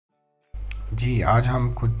जी, आज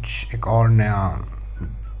हम कुछ एक और नया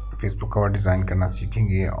फेसबुक कवर डिज़ाइन करना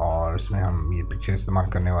सीखेंगे और उसमें हम ये पिक्चर इस्तेमाल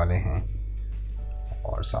करने वाले हैं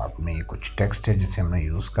और साथ में ये कुछ टेक्स्ट है जिसे हमें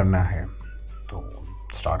यूज़ करना है। तो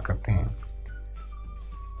स्टार्ट करते हैं।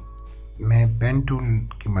 मैं पेन टूल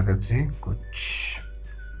की मदद से कुछ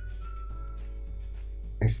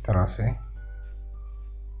इस तरह से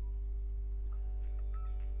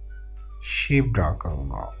शेप ड्रा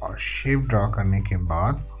करूँगा और शेप ड्रा करने के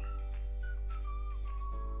बाद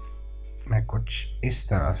मैं कुछ इस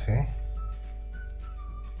तरह से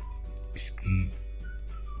इसकी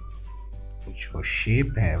जो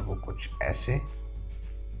शेप है वो कुछ ऐसे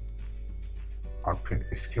और फिर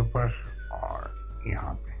इसके ऊपर और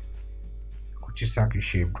यहाँ पे कुछ इस तरह की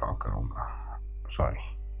शेप ड्रॉ करूँगा। सॉरी,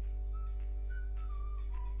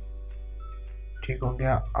 ठीक हो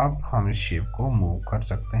गया। अब हम इस शेप को मूव कर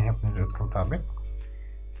सकते हैं, अपनी ज़रूरत के मुताबिक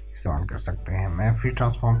इस्तेमाल कर सकते हैं। मैं फ्री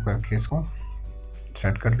ट्रांसफॉर्म करके इसको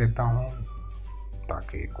सेट कर देता हूँ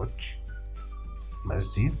ताकि कुछ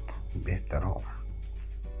मज़ीद बेहतर हो।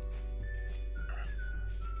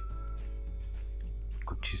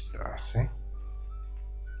 कुछ इस तरह से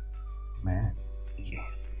मैं ये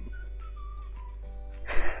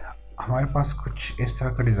हमारे पास कुछ इस तरह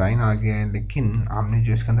का डिज़ाइन आ गया है, लेकिन हमने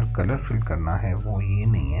जो इसके अंदर कलर फिल करना है वो ये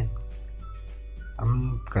नहीं है।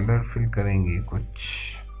 हम कलर फिल करेंगे कुछ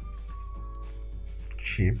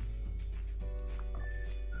शेप,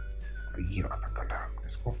 ये वाला कलर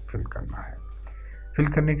इसको फिल करना है। फिल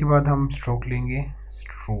करने के बाद हम स्ट्रोक लेंगे,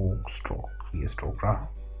 स्ट्रोक ये स्ट्रोक रहा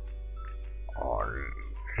और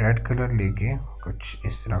रेड कलर लेके कुछ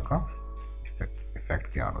इस तरह का इफेक्ट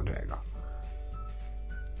तैयार हो जाएगा।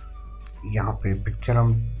 यहाँ पे पिक्चर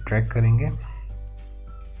हम ड्रैग करेंगे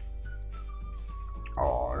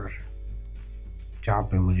और जहाँ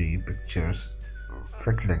पे मुझे ये पिक्चर्स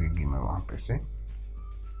फिट लगेगी मैं वहाँ पे से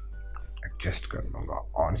एडजस्ट कर लूँगा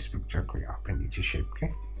और इस पिक्चर को यहाँ पे नीचे शेप के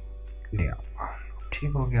ले आऊँगा।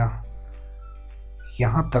 ठीक हो गया,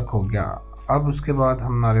 यहाँ तक हो गया। अब उसके बाद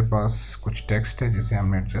हमारे पास कुछ टेक्स्ट है जिसे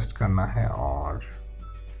हमें एडजस्ट करना है और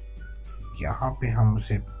यहाँ पे हम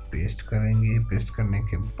उसे पेस्ट करेंगे। पेस्ट करने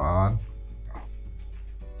के बाद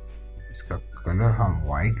इसका कलर हम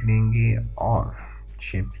वाइट लेंगे और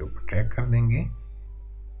शेप के ऊपर ड्रैग कर देंगे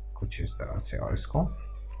कुछ इस तरह से और इसको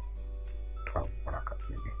थोड़ा बड़ा कर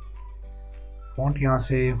देंगे। फॉन्ट यहाँ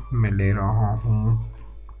से मैं ले रहा हूँ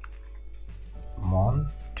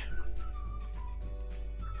मॉन्ट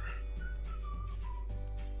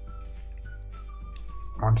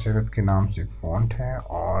सेरत के नाम से एक फॉन्ट है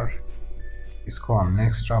और इसको हमने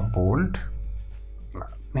एक्स्ट्रा बोल्ड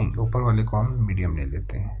नहीं, ऊपर वाले को हम मीडियम ले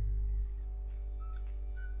लेते हैं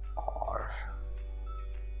और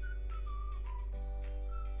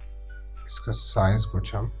इसका साइज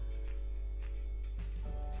कुछ हम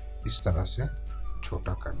इस तरह से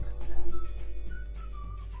छोटा कर लेते हैं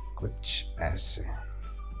कुछ ऐसे।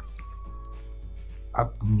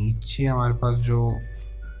 अब नीचे हमारे पास जो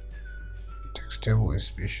टेक्स्ट है वो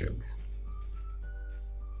स्पेशल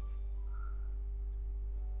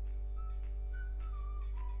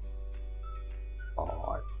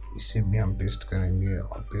और इसे भी हम पेस्ट करेंगे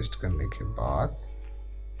और पेस्ट करने के बाद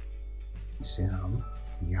इसे हम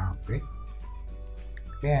यहाँ पे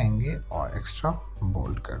ले आएंगे और एक्स्ट्रा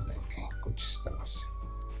बोल्ड कर देंगे कुछ इस तरह से।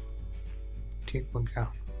 ठीक हो गया,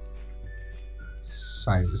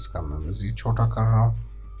 साइज इसका मैं मज़ीद छोटा कर रहा हूँ।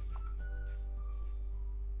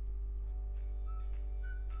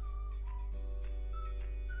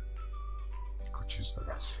 कुछ इस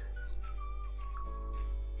तरह से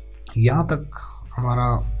यहाँ तक हमारा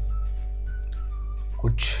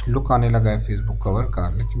कुछ लुक आने लगा है फेसबुक कवर का,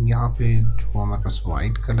 लेकिन यहाँ पे जो हमारे पास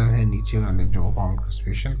वाइट कलर है नीचे वाले जो फॉन्ट का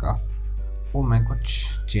स्पेशल का, वो मैं कुछ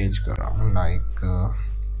चेंज कर रहा हूँ। लाइक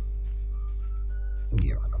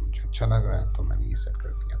ये वाला मुझे अच्छा लग रहा है तो मैंने ये सेट कर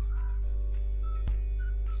दिया।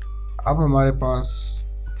 अब हमारे पास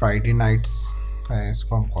फ्राइडे नाइट्स है,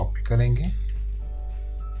 इसको हम कॉपी करेंगे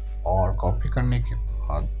और कॉपी करने के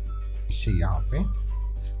बाद इसे यहाँ पे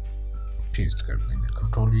पेस्ट कर देंगे।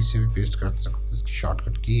 कंट्रोल वी से भी पेस्ट कर सकते हैं, इसकी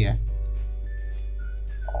शॉर्टकट की है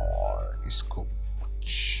और इसको कुछ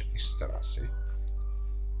इस तरह से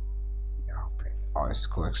यहाँ पे और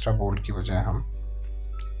इसको एक्स्ट्रा बोल्ड की बजाय हम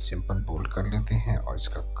सिंपल बोल्ड कर लेते हैं और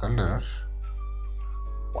इसका कलर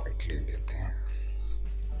वाइट ले लेते हैं।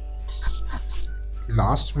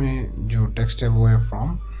 लास्ट में जो टेक्स्ट है वो है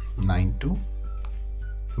फ्रॉम 9 to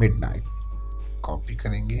midnight। कॉपी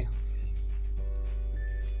करेंगे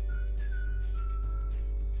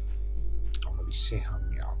और इसे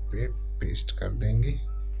हम यहाँ पे पेस्ट कर देंगे।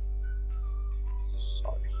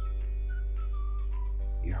 सॉरी,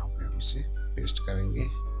 यहाँ पे हम इसे पेस्ट करेंगे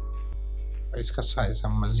और इसका साइज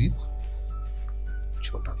हम मजीद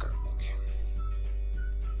छोटा कर देंगे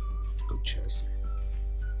कुछ ऐसे।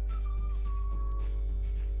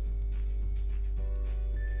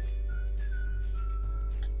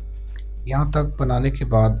 यहाँ तक बनाने के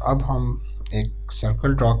बाद अब हम एक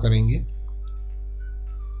सर्कल ड्रॉ करेंगे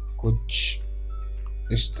कुछ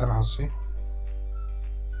इस तरह से,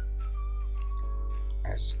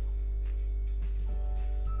 ऐसे।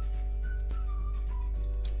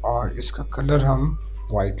 और इसका कलर हम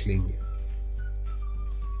वाइट लेंगे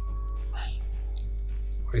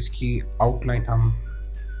और इसकी आउटलाइन हम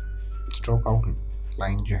स्ट्रोक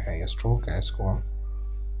आउटलाइन जो है या स्ट्रोक है इसको हम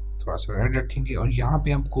थोड़ा सा रेड रखेंगे। और यहाँ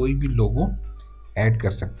पे हम कोई भी लोगो ऐड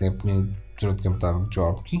कर सकते हैं अपनी ज़रूरत के मुताबिक, जो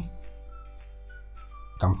आपकी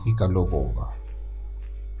कंपनी का लोगो होगा।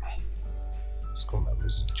 इसको मैं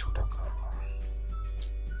मज़ीद छोटा कर रहा हूँ।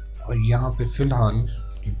 और यहाँ पे फ़िलहाल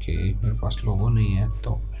क्योंकि मेरे पास लोगो नहीं है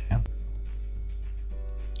तो मैं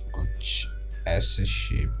कुछ ऐसे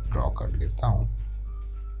शेप ड्रॉ कर लेता हूँ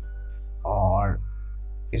और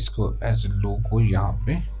इसको एज लोगो यहाँ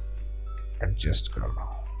पे एडजस्ट कर रहा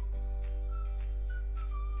हूँ।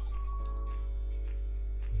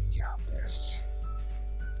 यहाँ पे ऐसे।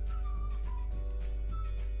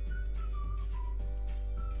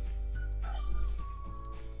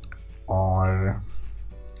 और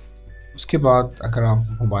उसके बाद अगर आप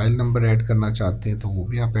मोबाइल नंबर ऐड करना चाहते हैं तो वो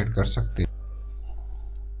भी आप ऐड कर सकते हैं।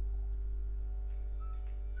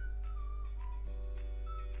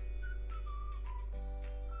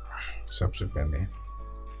 सबसे पहले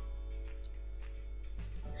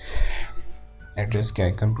एड्रेस के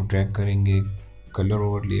आइकन को ड्रैग करेंगे, कलर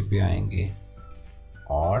ओवरले पे आएंगे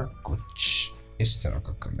और कुछ इस तरह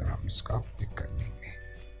का कलर हम इसका पिक कर लेंगे।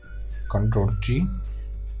 कंट्रोल G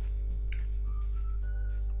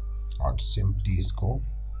और सिंपली इसको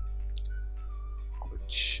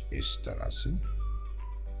कुछ इस तरह से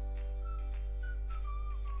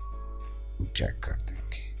चेक कर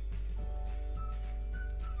देंगे।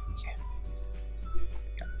 ये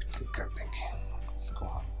क्लिक कर देंगे। इसको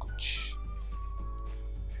हम कुछ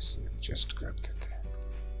ऐसे एडजस्ट कर देते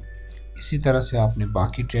हैं। इसी तरह से आपने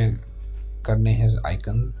बाकी ट्रैक करने हैं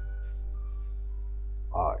आइकन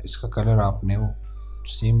और इसका कलर आपने वो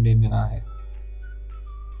सेम ले लेना है।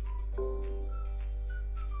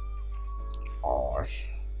 और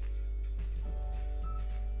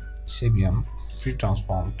इसे भी हम फ्री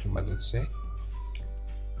ट्रांसफॉर्म की मदद से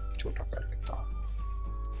छोटा कर लेता हूँ।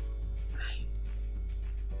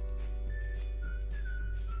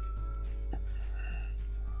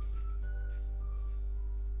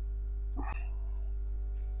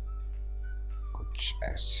 कुछ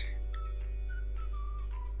ऐसे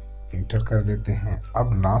इंटर कर देते हैं।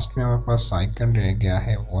 अब लास्ट में हमारे पास आइकन रह गया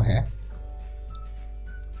है, वो है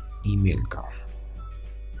ईमेल का।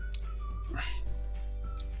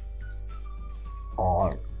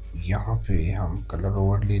 और यहाँ पे हम कलर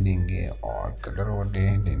ओवरले लेंगे और कलर ओवरले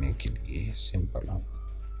लेने के लिए सिंपल हम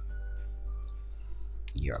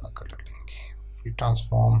ये वाला कलर लेंगे, फ्री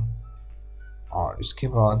ट्रांसफॉर्म। और इसके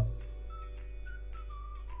बाद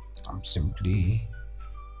हम सिंपली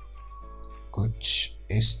कुछ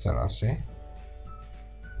इस तरह से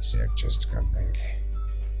इसे एडजस्ट कर देंगे।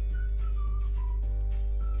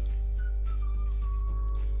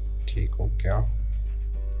 ठीक हो गया।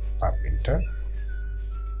 आप इंटर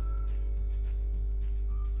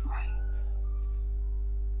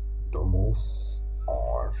दो मूव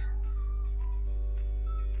और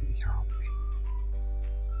यहाँ पे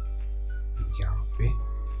यहाँ पे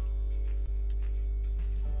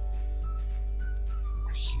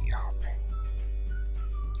यहाँ पे।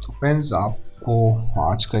 तो फ्रेंड्स, आपको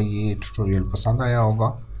आज का ये ट्यूटोरियल पसंद आया होगा।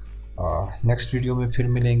 नेक्स्ट वीडियो में फिर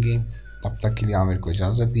मिलेंगे, तब तक के लिए आमिर को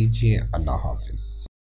इजाज़त दीजिए। अल्लाह हाफिज़।